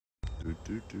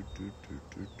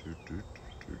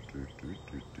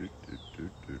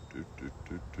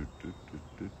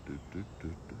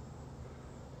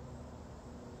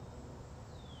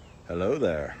Hello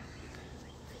there.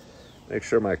 Make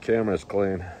sure my camera's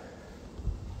clean.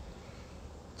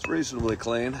 It's reasonably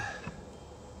clean.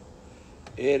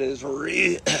 It is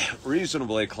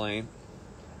reasonably clean.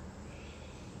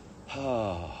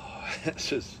 Oh,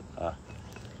 this is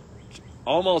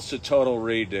almost a total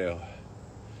redo.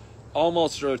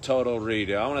 Almost a total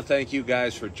redo. I want to thank you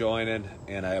guys for joining,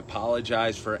 and I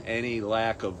apologize for any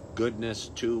lack of goodness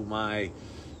to my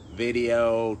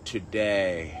video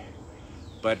today.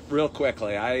 But real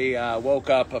quickly, I woke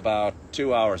up about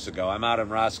 2 hours ago. I'm out in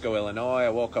Roscoe, Illinois. I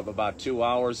woke up about 2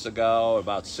 hours ago,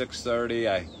 about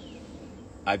 6:30.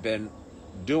 I've been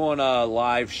doing a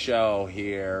live show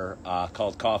here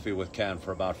called Coffee with Ken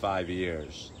for about 5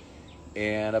 years.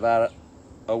 And about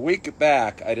a week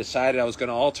back, I decided I was going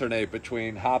to alternate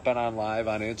between hopping on live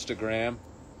on Instagram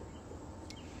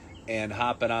and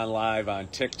hopping on live on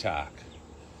TikTok,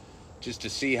 just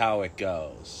to see how it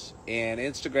goes. And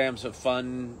Instagram's a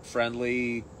fun,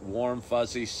 friendly, warm,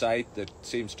 fuzzy site that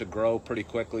seems to grow pretty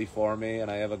quickly for me,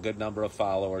 and I have a good number of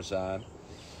followers on.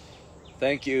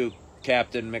 Thank you,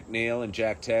 Captain McNeil and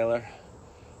Jack Taylor.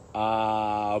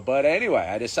 But anyway,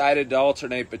 I decided to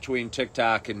alternate between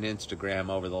TikTok and Instagram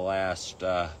over the last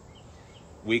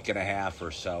week and a half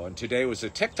or so. And today was a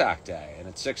TikTok day. And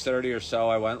at 6:30 or so,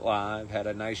 I went live, had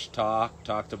a nice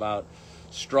talked about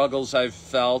struggles I've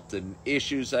felt and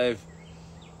issues I've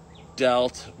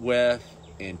dealt with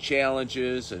and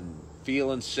challenges and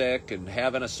feeling sick and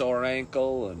having a sore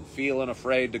ankle and feeling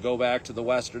afraid to go back to the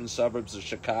western suburbs of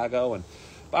Chicago. And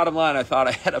bottom line, I thought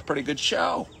I had a pretty good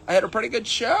show.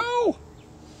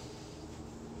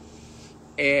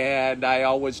 And I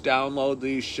always download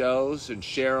these shows and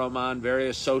share them on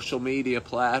various social media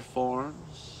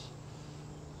platforms.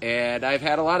 And I've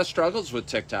had a lot of struggles with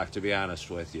TikTok, to be honest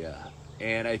with you.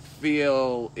 And I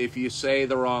feel if you say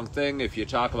the wrong thing, if you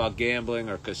talk about gambling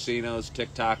or casinos,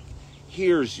 TikTok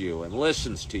hears you and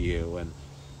listens to you and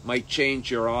might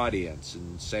change your audience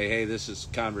and say, hey, this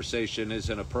conversation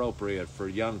isn't appropriate for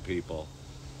young people.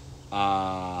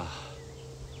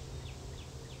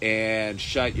 And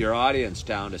shut your audience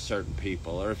down to certain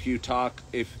people. Or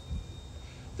if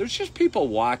there's just people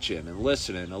watching and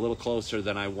listening a little closer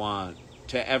than I want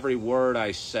to every word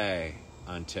I say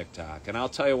on TikTok. And I'll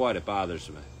tell you what, it bothers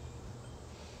me.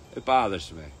 It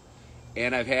bothers me.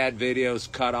 And I've had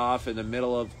videos cut off in the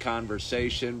middle of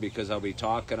conversation because I'll be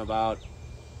talking about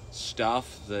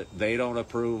stuff that they don't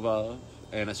approve of.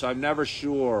 And so I'm never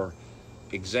sure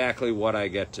exactly what I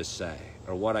get to say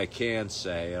or what I can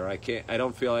say, or I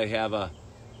don't feel I have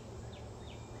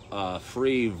a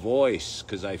free voice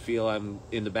because I feel I'm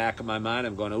in the back of my mind,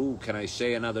 I'm going, ooh, can I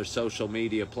say another social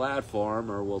media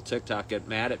platform, or will TikTok get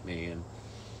mad at me and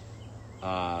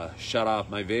shut off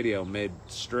my video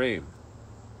midstream?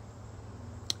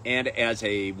 And as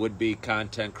a would-be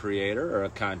content creator or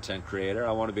a content creator,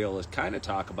 I want to be able to kind of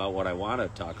talk about what I want to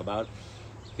talk about.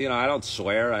 You know, I don't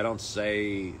swear, I don't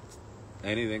say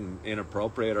anything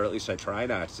inappropriate, or at least I try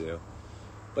not to.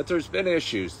 But there's been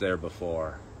issues there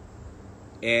before.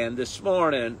 And this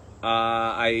morning,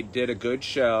 I did a good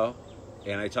show,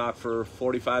 and I talked for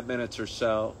 45 minutes or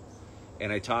so,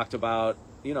 and I talked about,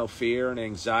 you know, fear and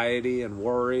anxiety and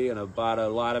worry and about a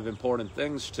lot of important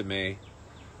things to me.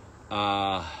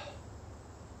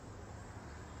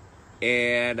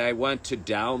 And I went to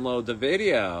download the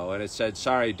video, and it said,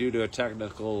 sorry, due to a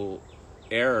technical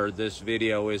error, this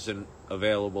video isn't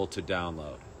available to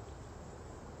download.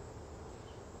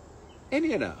 And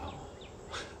you know,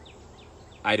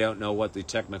 I don't know what the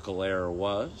technical error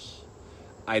was.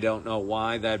 I don't know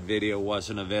why that video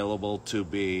wasn't available to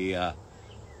be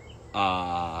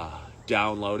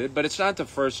downloaded, but it's not the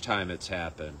first time it's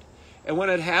happened. And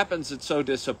when it happens, it's so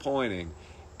disappointing.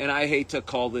 And I hate to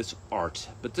call this art,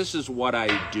 but this is what I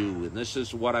do, and this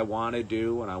is what I want to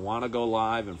do, and I want to go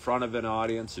live in front of an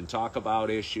audience and talk about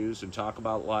issues and talk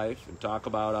about life and talk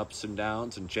about ups and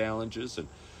downs and challenges and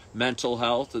mental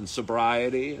health and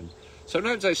sobriety. And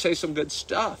sometimes I say some good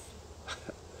stuff.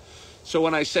 So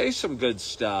when I say some good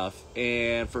stuff,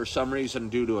 and for some reason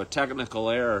due to a technical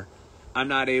error, I'm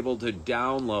not able to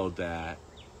download that,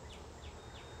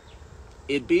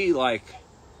 it'd be like,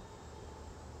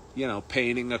 you know,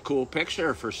 painting a cool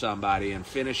picture for somebody and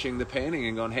finishing the painting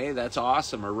and going, hey, that's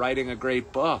awesome, or writing a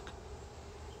great book,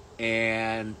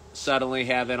 and suddenly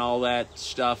having all that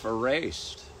stuff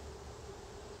erased.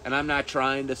 And I'm not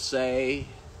trying to say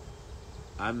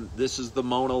this is the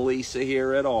Mona Lisa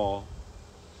here at all.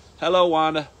 Hello,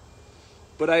 Wanda.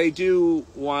 But I do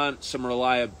want some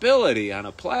reliability on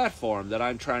a platform that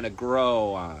I'm trying to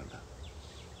grow on.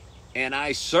 And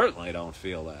I certainly don't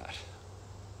feel that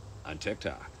on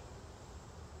TikTok.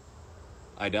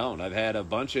 I don't. I've had a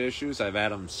bunch of issues. I've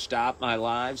had them stop my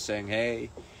live saying,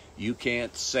 hey, you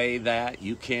can't say that.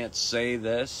 You can't say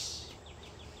this.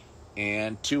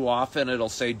 And too often it'll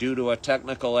say, due to a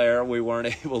technical error, we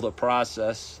weren't able to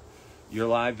process your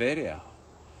live video.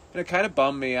 And it kind of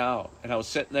bummed me out. And I was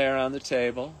sitting there on the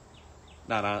table.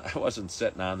 I wasn't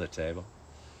sitting on the table.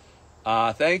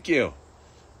 Thank you.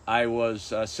 I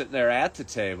was sitting there at the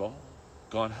table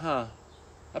going,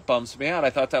 that bums me out.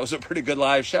 I thought that was a pretty good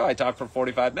live show. I talked for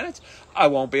 45 minutes. I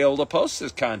won't be able to post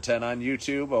this content on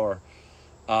YouTube or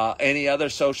any other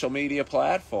social media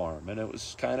platform. And it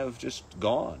was kind of just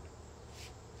gone.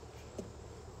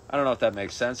 I don't know if that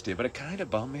makes sense to you, but it kind of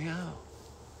bummed me out.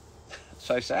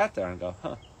 So I sat there and go,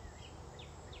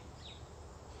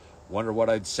 wonder what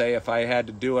I'd say if I had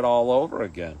to do it all over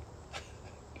again.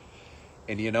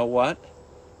 And you know what?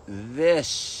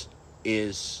 This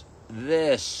is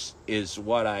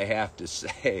what I have to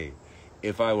say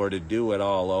if I were to do it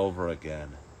all over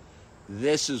again.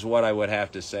 This is what I would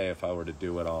have to say if I were to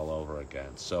do it all over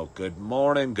again. So good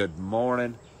morning, good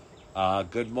morning.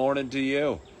 Good morning to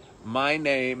you. My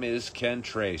name is Ken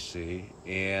Tracy,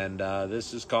 and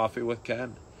this is Coffee with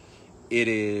Ken. It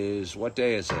is, what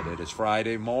day is it? It is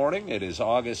Friday morning. It is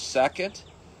August 2nd.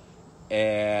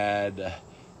 And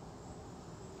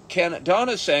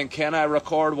Donna's saying, can I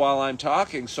record while I'm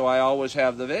talking so I always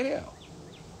have the video?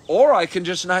 Or I can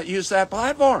just not use that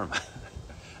platform.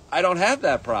 I don't have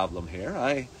that problem here.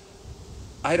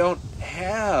 I don't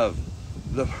have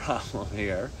the problem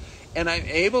here. And I'm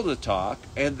able to talk,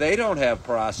 and they don't have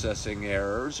processing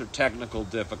errors or technical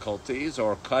difficulties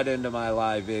or cut into my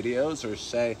live videos or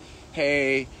say,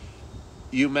 hey,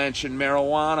 you mentioned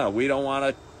marijuana. We don't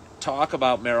want to talk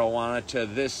about marijuana to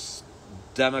this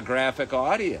demographic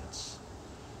audience.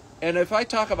 And if I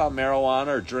talk about marijuana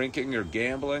or drinking or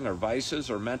gambling or vices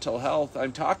or mental health,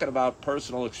 I'm talking about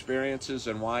personal experiences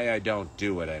and why I don't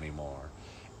do it anymore.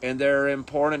 And they're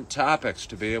important topics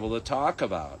to be able to talk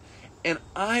about. And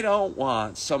I don't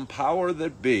want some power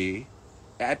that be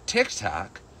at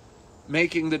TikTok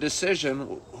making the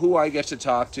decision who I get to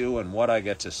talk to and what I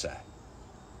get to say.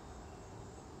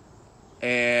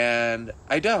 And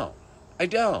I don't.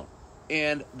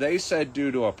 And they said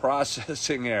due to a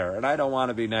processing error, and I don't want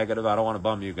to be negative, I don't want to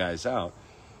bum you guys out,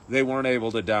 they weren't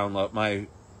able to download, my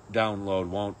download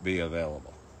won't be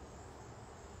available.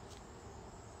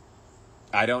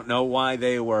 I don't know why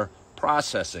they were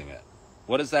processing it.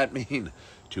 What does that mean,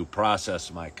 to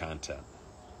process my content?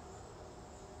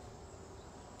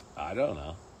 I don't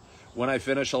know. When I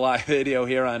finish a live video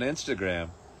here on Instagram,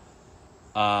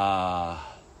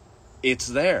 it's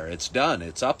there, it's done,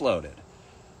 it's uploaded.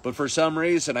 But for some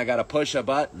reason, I got to push a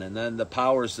button, and then the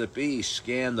powers that be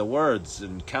scan the words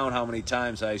and count how many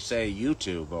times I say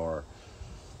YouTube or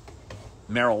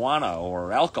marijuana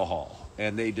or alcohol,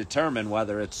 and they determine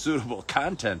whether it's suitable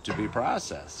content to be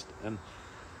processed. And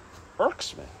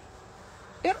irks me.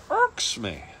 It irks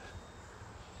me.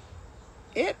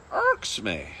 It irks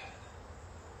me.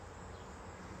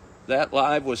 That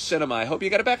live was cinema. I hope you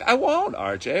get it back. I won't,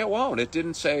 RJ. I won't. It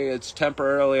didn't say it's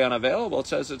temporarily unavailable. It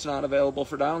says it's not available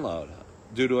for download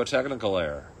due to a technical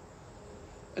error.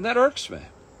 And that irks me.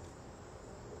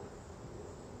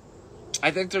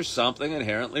 I think there's something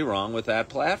inherently wrong with that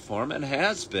platform, and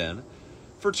has been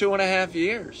for 2.5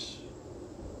 years.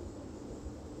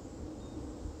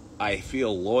 I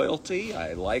feel loyalty.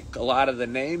 I like a lot of the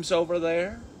names over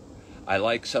there. I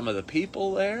like some of the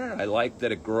people there. I like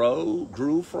that it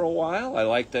grew for a while. I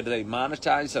like that they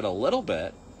monetized it a little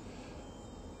bit.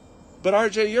 But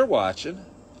RJ, you're watching.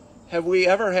 Have we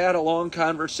ever had a long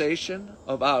conversation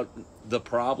about the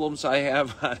problems I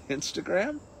have on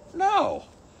Instagram? No,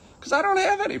 because I don't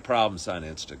have any problems on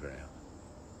Instagram.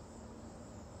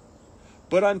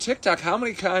 But on TikTok, how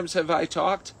many times have I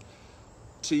talked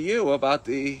to you about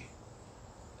the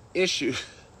issue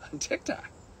on TikTok?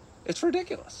 It's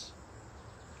ridiculous.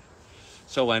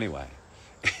 So anyway,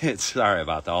 sorry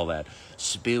about all that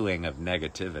spewing of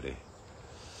negativity.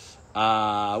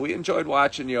 We enjoyed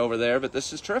watching you over there, but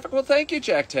this is terrific. Well, thank you,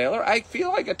 Jack Taylor. I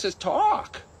feel I get to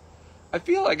talk.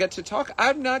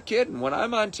 I'm not kidding. When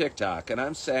I'm on TikTok and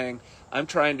I'm saying I'm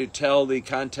trying to tell the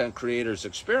content creator's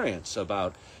experience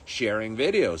about sharing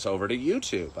videos over to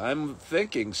YouTube, I'm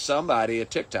thinking somebody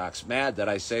at TikTok's mad that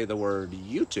I say the word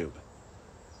YouTube.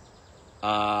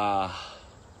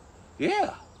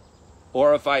 Yeah.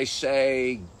 Or if I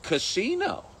say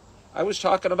casino. I was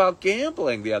talking about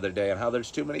gambling the other day and how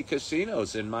there's too many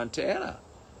casinos in Montana.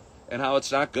 and how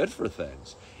it's not good for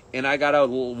things. And I got a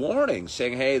little warning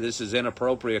saying, hey, this is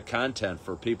inappropriate content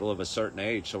for people of a certain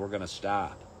age, so we're going to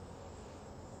stop.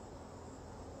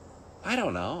 I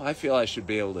don't know. I feel I should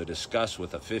be able to discuss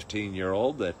with a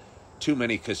 15-year-old that too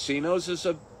many casinos is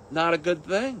not a good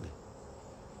thing.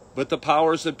 But the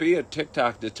powers that be at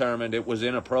TikTok determined it was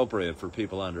inappropriate for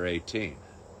people under 18.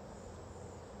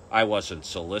 I wasn't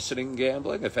soliciting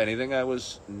gambling. If anything, I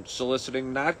was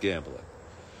soliciting not gambling.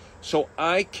 So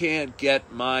I can't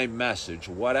get my message,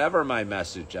 whatever my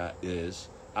message is,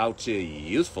 out to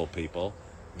youthful people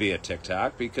via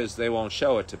TikTok because they won't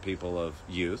show it to people of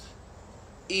youth.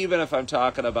 Even if I'm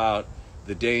talking about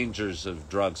the dangers of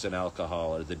drugs and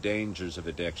alcohol or the dangers of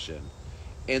addiction.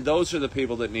 And those are the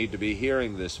people that need to be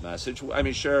hearing this message. I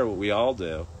mean, sure, we all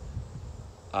do.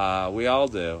 We all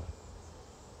do.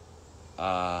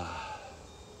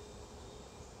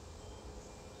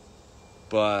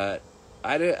 But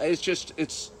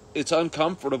it's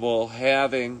uncomfortable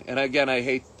having, and again, I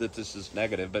hate that this is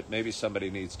negative, but maybe somebody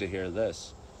needs to hear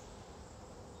this.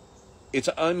 It's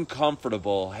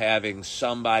uncomfortable having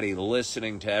somebody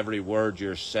listening to every word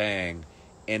you're saying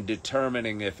and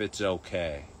determining if it's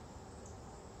okay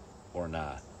or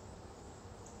not.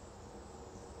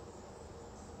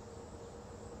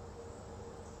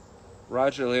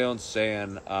 Roger Leone's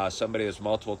saying somebody has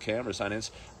multiple cameras on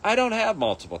Instagram. I don't have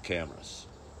multiple cameras.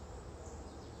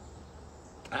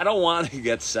 I don't want to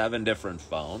get 7 different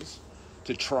phones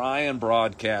to try and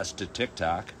broadcast to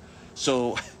TikTok.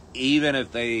 So even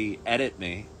if they edit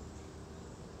me,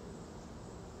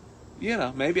 you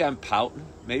know, maybe I'm pouting.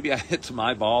 Maybe it's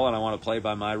my ball and I want to play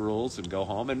by my rules and go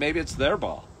home. And maybe it's their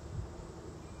ball.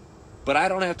 But I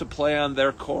don't have to play on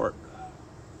their court.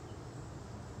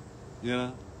 You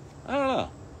know? I don't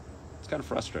know. It's kind of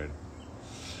frustrating.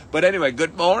 But anyway,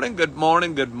 good morning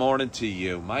to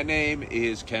you. My name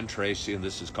is Ken Tracy, and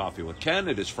this is Coffee with Ken.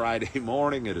 It is Friday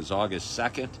morning. It is August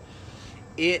 2nd.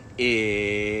 It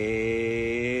is,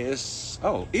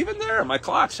 even there, my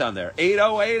clock's on there,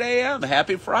 8:08 a.m.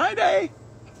 Happy Friday.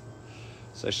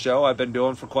 It's a show I've been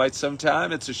doing for quite some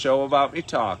time. It's a show about me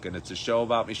talking. It's a show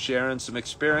about me sharing some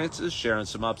experiences, sharing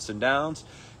some ups and downs,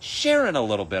 sharing a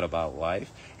little bit about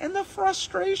life and the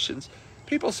frustrations.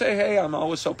 People say, hey, I'm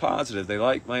always so positive. They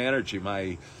like my energy,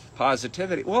 my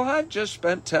positivity. Well, I've just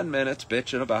spent 10 minutes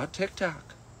bitching about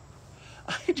TikTok.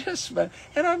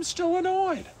 And I'm still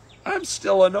annoyed. I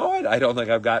don't think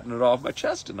I've gotten it off my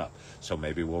chest enough. So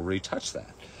maybe we'll retouch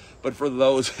that. But for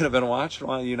those that have been watching a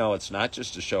while, you know it's not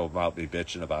just a show about me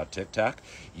bitching about TikTok.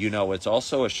 You know it's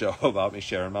also a show about me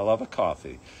sharing my love of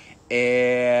coffee.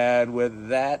 And with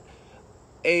that,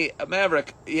 hey,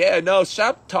 Maverick,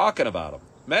 stop talking about them.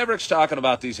 Maverick's talking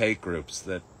about these hate groups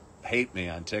that hate me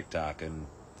on TikTok and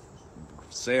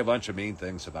say a bunch of mean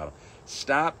things about them.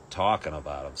 Stop talking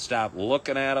about them. Stop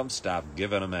looking at them. Stop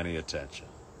giving them any attention.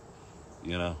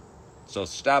 You know? So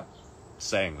stop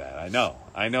saying that. I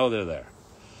know they're there.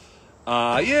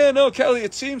 Kelly,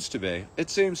 it seems to be.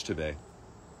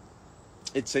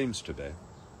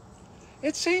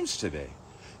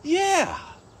 Yeah.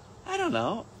 I don't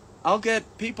know. I'll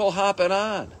get people hopping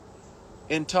on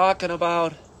and talking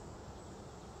about,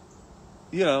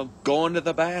 going to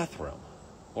the bathroom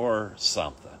or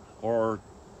something, or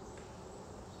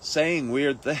saying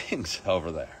weird things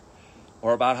over there,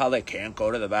 or about how they can't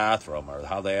go to the bathroom or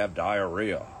how they have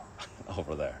diarrhea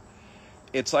over there.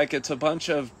 It's like it's a bunch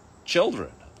of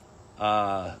children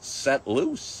set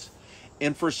loose.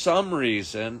 And for some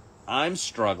reason, I'm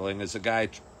struggling as a guy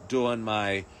doing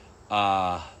my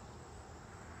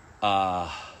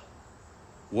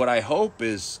what I hope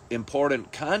is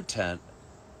important content.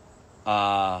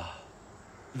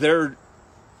 They're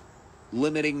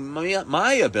limiting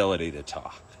my ability to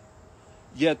talk.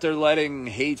 Yet they're letting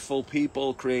hateful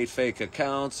people create fake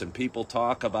accounts and people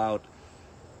talk about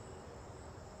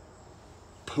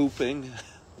pooping,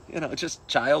 just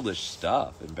childish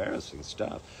stuff, embarrassing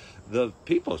stuff. The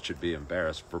people should be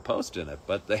embarrassed for posting it,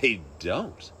 but they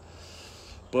don't.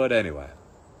 But anyway,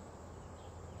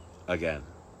 again,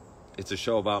 it's a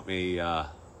show about me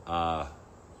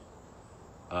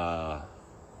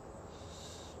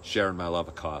sharing my love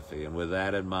of coffee. And with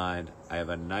that in mind, I have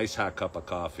a nice hot cup of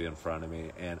coffee in front of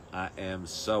me, and I am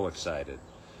so excited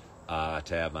to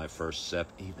have my first sip,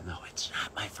 even though it's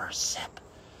not my first sip.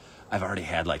 I've already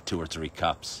had like 2 or 3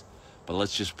 cups, but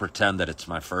let's just pretend that it's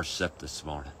my first sip this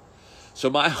morning. So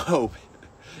my hope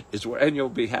is, and you'll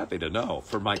be happy to know,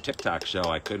 for my TikTok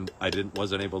show,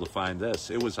 wasn't able to find this.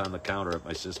 It was on the counter at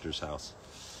my sister's house.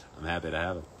 I'm happy to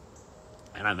have it.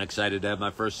 And I'm excited to have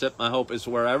my first sip. My hope is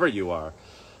wherever you are,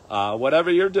 whatever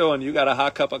you're doing, you got a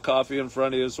hot cup of coffee in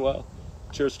front of you as well.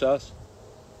 Cheers to us.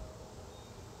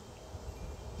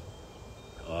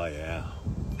 yeah.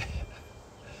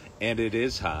 And it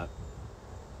is hot.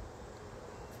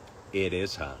 It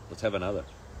is hot. Let's have another.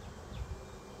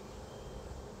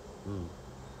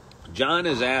 John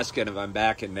is asking if I'm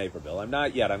back in Naperville. I'm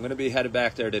not yet. I'm going to be headed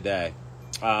back there today.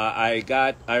 I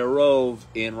arose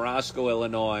in Roscoe,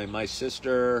 Illinois. My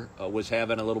sister was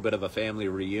having a little bit of a family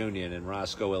reunion in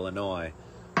Roscoe, Illinois,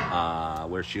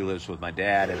 where she lives with my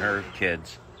dad and her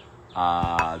kids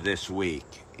this week.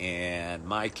 And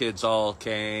my kids all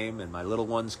came, and my little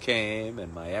ones came,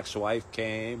 and my ex-wife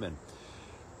came, and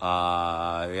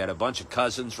we had a bunch of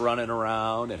cousins running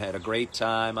around and had a great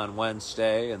time on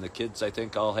Wednesday, and the kids, I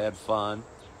think, all had fun.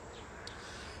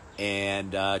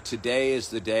 And today is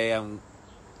the day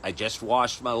I just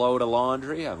washed my load of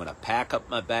laundry. I'm going to pack up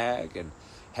my bag and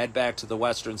head back to the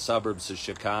western suburbs of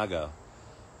Chicago.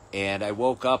 And I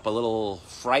woke up a little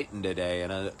frightened today, in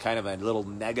a kind of a little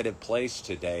negative place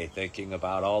today, thinking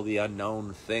about all the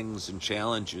unknown things and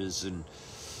challenges and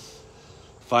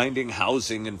finding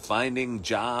housing and finding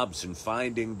jobs and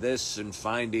finding this and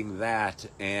finding that,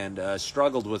 and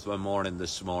struggled with my morning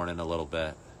this morning a little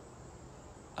bit.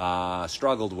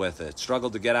 Struggled with it.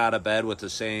 Struggled to get out of bed with the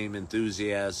same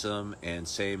enthusiasm and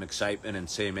same excitement and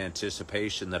same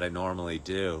anticipation that I normally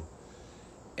do.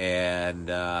 And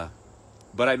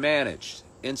but I managed.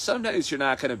 And some days you're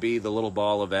not going to be the little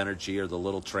ball of energy or the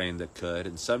little train that could.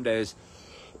 And some days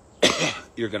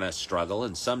you're going to struggle.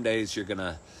 And some days you're going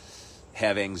to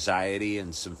have anxiety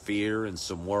and some fear and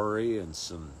some worry and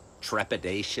some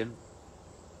trepidation.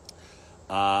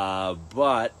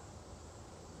 But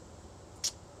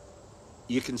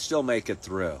you can still make it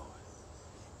through.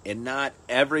 And not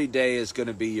every day is going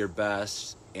to be your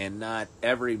best. And not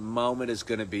every moment is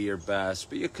going to be your best.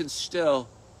 But you can still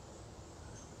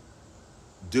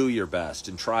do your best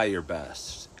and try your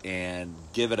best and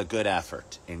give it a good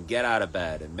effort and get out of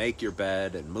bed and make your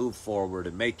bed and move forward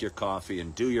and make your coffee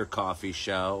and do your coffee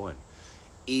show. And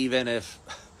even if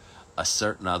a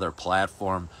certain other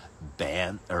platform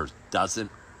ban or doesn't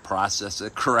process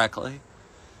it correctly,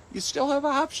 you still have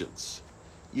options.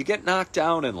 You get knocked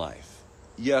down in life.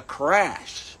 You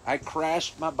crash. I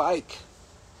crashed my bike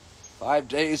 5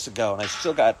 days ago and I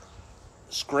still got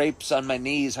scrapes on my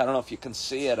knees. I don't know if you can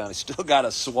see it. I still got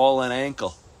a swollen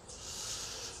ankle.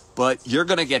 But you're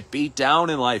going to get beat down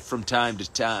in life from time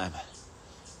to time.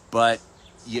 But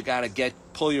you got to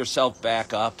pull yourself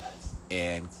back up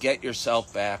and get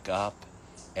yourself back up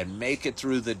and make it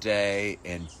through the day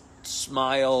and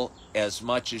smile as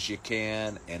much as you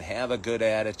can and have a good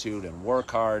attitude and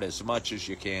work hard as much as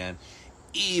you can,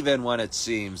 even when it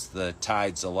seems the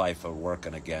tides of life are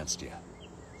working against you.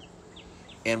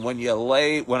 And when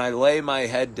I lay my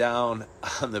head down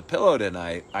on the pillow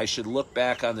tonight, I should look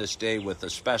back on this day with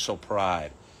a special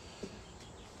pride.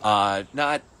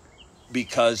 Not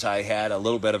because I had a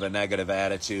little bit of a negative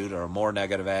attitude or a more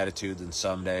negative attitude than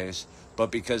some days, but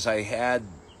because I had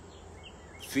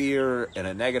fear and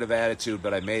a negative attitude,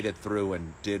 but I made it through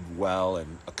and did well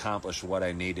and accomplished what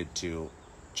I needed to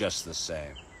just the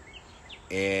same.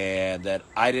 And that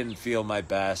I didn't feel my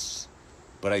best,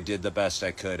 but I did the best I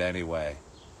could anyway.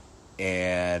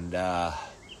 And, 'cause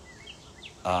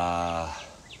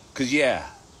yeah,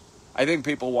 I think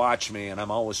people watch me and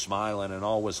I'm always smiling and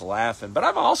always laughing, but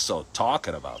I'm also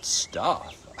talking about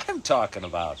stuff. I'm talking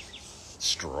about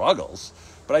struggles,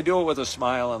 but I do it with a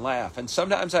smile and laugh. And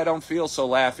sometimes I don't feel so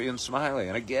laughy and smiley.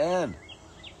 And again,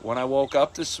 when I woke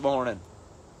up this morning,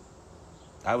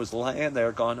 I was laying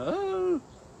there going, oh,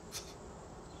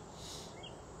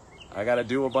 I got to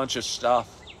do a bunch of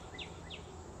stuff.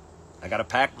 I got to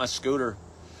pack my scooter.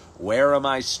 Where am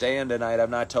I staying tonight? I'm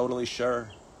not totally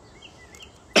sure.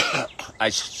 I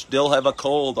still have a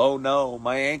cold. Oh, no.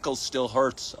 My ankle still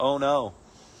hurts. Oh, no.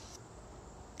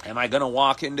 Am I going to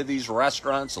walk into these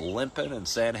restaurants limping and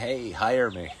saying, hey, hire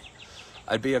me?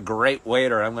 I'd be a great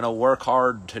waiter. I'm going to work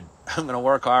hard. I'm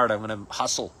going to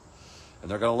hustle. And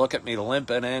they're going to look at me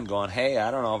limping in going, hey, I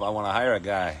don't know if I want to hire a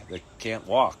guy that can't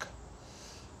walk.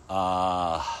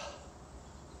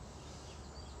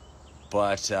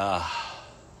 But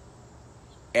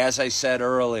as I said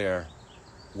earlier,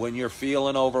 when you're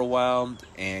feeling overwhelmed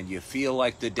and you feel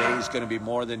like the day's going to be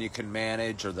more than you can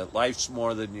manage or that life's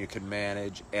more than you can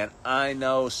manage, and I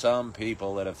know some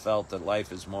people that have felt that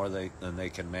life is more than they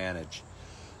can manage,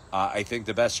 I think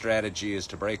the best strategy is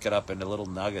to break it up into little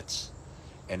nuggets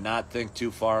and not think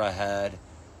too far ahead.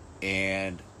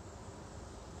 And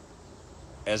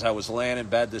as I was laying in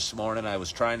bed this morning, I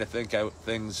was trying to think out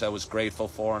things I was grateful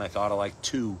for, and I thought of like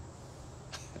 2.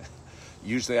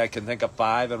 Usually I can think of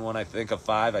 5, and when I think of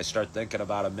 5, I start thinking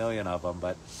about 1,000,000 of them.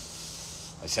 But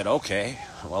I said, okay,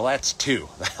 well, that's 2.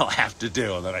 That'll have to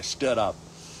do. And then I stood up.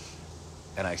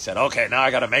 And I said, okay, now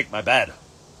I got to make my bed.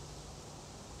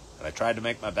 And I tried to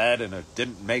make my bed, and it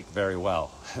didn't make very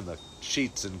well. And the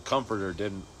sheets and comforter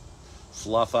didn't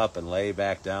fluff up and lay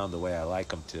back down the way I like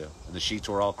them to. And the sheets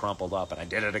were all crumpled up, and I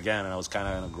did it again, and I was kind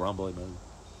of in a grumbling mood.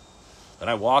 Then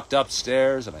I walked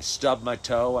upstairs, and I stubbed my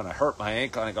toe, and I hurt my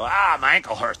ankle, and I go, my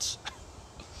ankle hurts.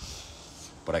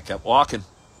 But I kept walking.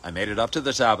 I made it up to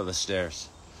the top of the stairs.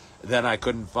 Then I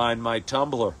couldn't find my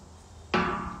tumbler. And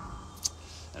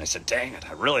I said, dang it,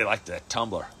 I really like that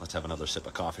tumbler. Let's have another sip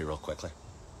of coffee real quickly.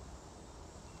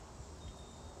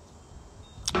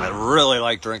 I really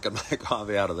like drinking my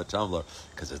coffee out of the tumbler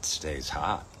because it stays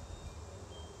hot.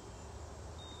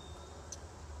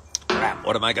 Crap,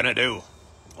 what am I going to do?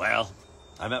 Well,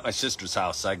 I'm at my sister's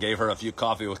house. I gave her a few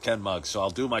Coffee with Ken mugs, so I'll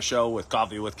do my show with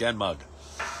Coffee with Ken mug.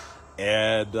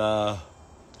 And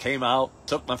came out,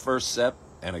 took my first sip,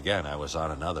 and again, I was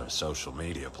on another social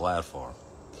media platform.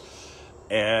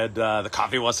 And the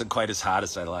coffee wasn't quite as hot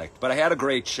as I liked, but I had a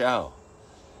great show.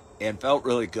 And felt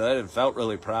really good and felt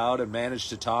really proud and managed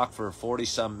to talk for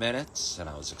 40-some minutes. And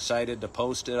I was excited to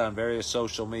post it on various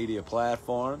social media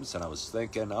platforms. And I was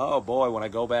thinking, oh boy, when I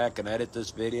go back and edit this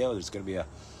video, there's going to be a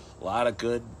lot of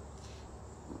good,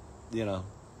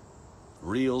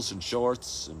 reels and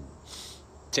shorts and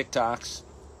TikToks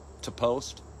to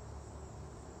post.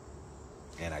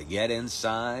 And I get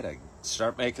inside, I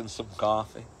start making some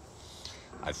coffee.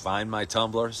 I find my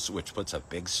tumbler, which puts a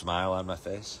big smile on my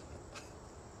face.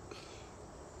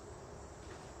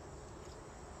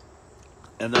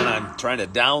 And then I'm trying to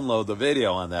download the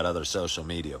video on that other social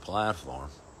media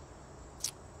platform.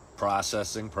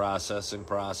 Processing.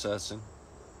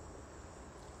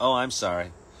 Oh, I'm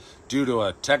sorry. Due to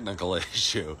a technical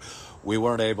issue, we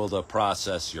weren't able to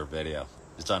process your video.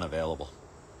 It's unavailable.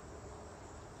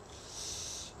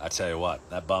 I tell you what,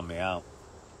 that bummed me out.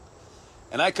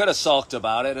 And I could have sulked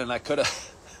about it, and I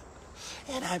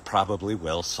probably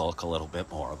will sulk a little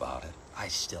bit more about it. I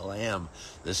still am.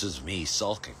 This is me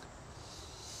sulking.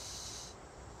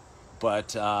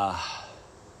 But I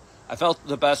felt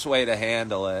the best way to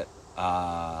handle it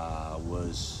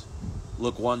was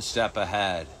look one step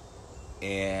ahead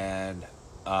and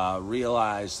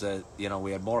realize that,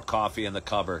 we had more coffee in the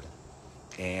cupboard,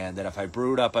 and that if I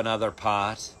brewed up another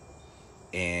pot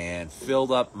and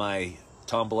filled up my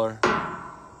tumbler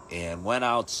and went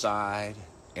outside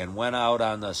and went out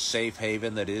on the safe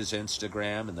haven that is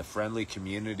Instagram and the friendly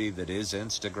community that is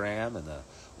Instagram and the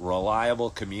reliable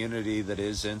community that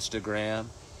is Instagram,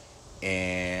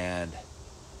 and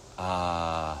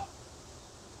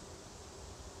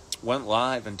went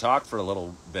live and talked for a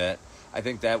little bit, I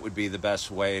think that would be the best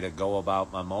way to go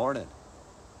about my morning.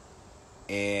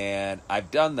 And I've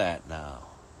done that now.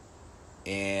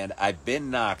 And I've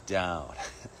been knocked down.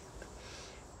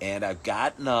 And I've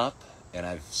gotten up, and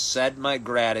I've said my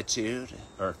gratitude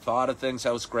or thought of things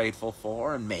I was grateful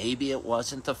for, and maybe it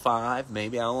wasn't the 5,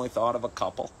 maybe I only thought of a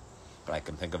couple, but I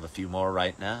can think of a few more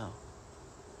right now.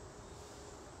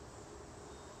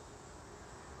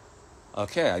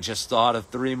 Okay, I just thought of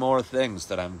 3 more things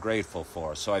that I'm grateful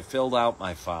for, so I filled out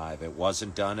my 5. It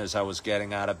wasn't done as I was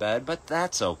getting out of bed, but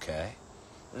that's okay.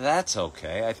 That's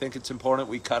okay. I think it's important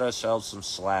we cut ourselves some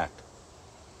slack.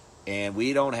 And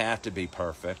we don't have to be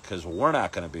perfect, because we're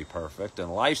not going to be perfect,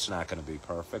 and life's not going to be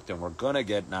perfect, and we're going to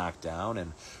get knocked down,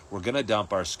 and we're going to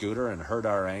dump our scooter and hurt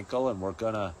our ankle, and we're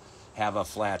going to have a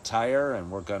flat tire,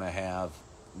 and we're going to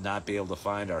not be able to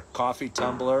find our coffee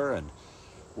tumbler, and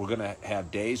we're going to have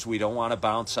days we don't want to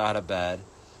bounce out of bed,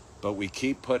 but we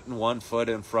keep putting one foot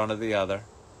in front of the other,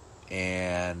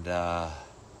 and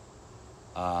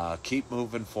keep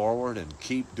moving forward and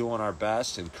keep doing our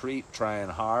best and keep trying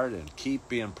hard and keep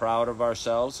being proud of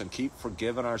ourselves and keep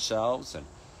forgiving ourselves. And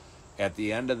at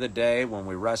the end of the day, when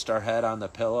we rest our head on the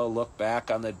pillow, look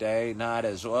back on the day not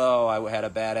as, whoa, I had a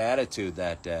bad attitude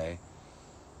that day.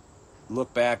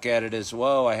 Look back at it as,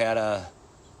 whoa, I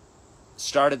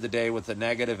started the day with a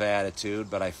negative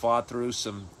attitude, but I fought through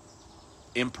some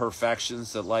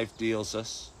imperfections that life deals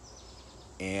us.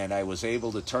 And I was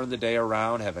able to turn the day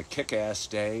around, have a kick-ass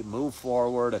day, move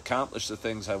forward, accomplish the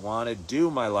things I wanted,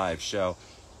 do my live show,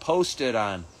 post it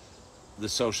on the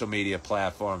social media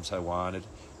platforms I wanted,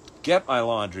 get my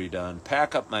laundry done,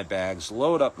 pack up my bags,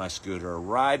 load up my scooter,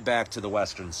 ride back to the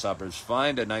western suburbs,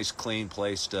 find a nice clean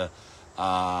place to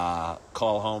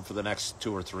call home for the next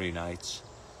 2 or 3 nights,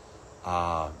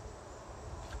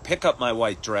 pick up my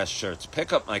white dress shirts,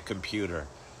 pick up my computer,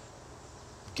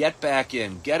 get back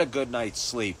in, get a good night's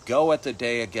sleep, go at the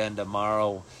day again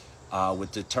tomorrow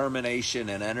with determination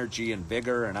and energy and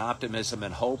vigor and optimism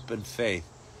and hope and faith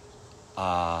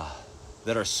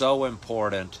that are so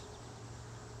important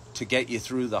to get you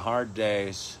through the hard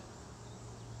days,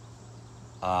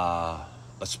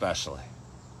 especially.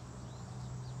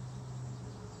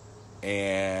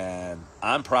 And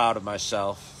I'm proud of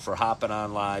myself for hopping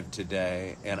on live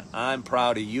today, and I'm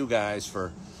proud of you guys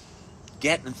for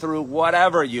getting through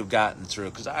whatever you've gotten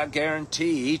through, because I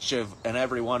guarantee each of and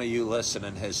every one of you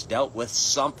listening has dealt with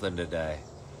something today,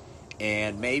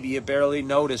 and maybe you barely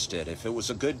noticed it. If it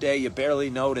was a good day, you barely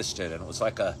noticed it, and it was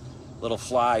like a little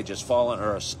fly just falling,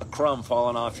 or a crumb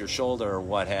falling off your shoulder, or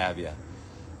what have you.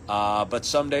 But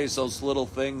some days those little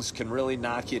things can really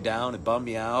knock you down and bum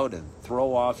you out and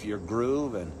throw off your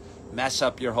groove and mess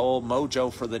up your whole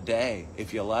mojo for the day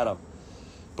if you let them.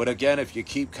 But again, if you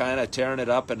keep kind of tearing it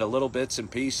up into little bits and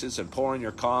pieces and pouring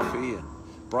your coffee and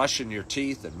brushing your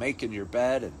teeth and making your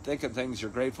bed and thinking things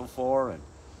you're grateful for and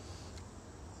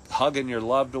hugging your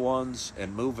loved ones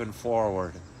and moving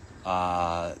forward,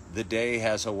 the day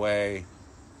has a way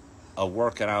of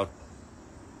working out,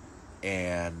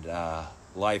 and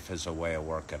life has a way of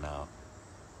working out.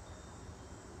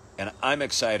 And I'm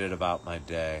excited about my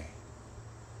day,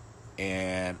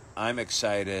 and I'm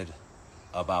excited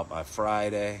about my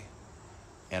Friday,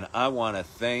 and I want to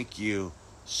thank you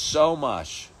so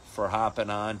much for hopping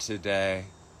on today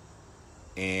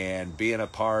and being a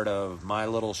part of my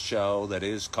little show that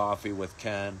is Coffee with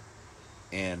Ken,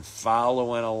 and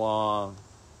following along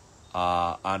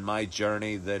on my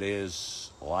journey that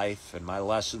is life and my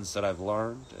lessons that I've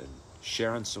learned, and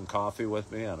sharing some coffee with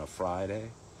me on a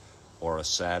Friday or a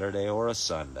Saturday or a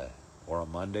Sunday or a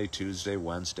Monday, Tuesday,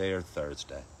 Wednesday, or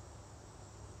Thursday.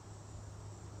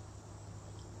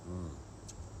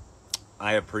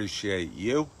 I appreciate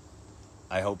you.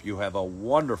 I hope you have a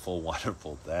wonderful,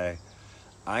 wonderful day.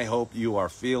 I hope you are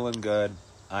feeling good.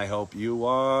 I hope you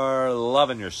are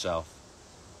loving yourself.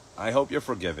 I hope you're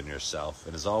forgiving yourself.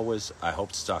 And as always, I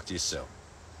hope to talk to you soon.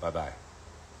 Bye-bye.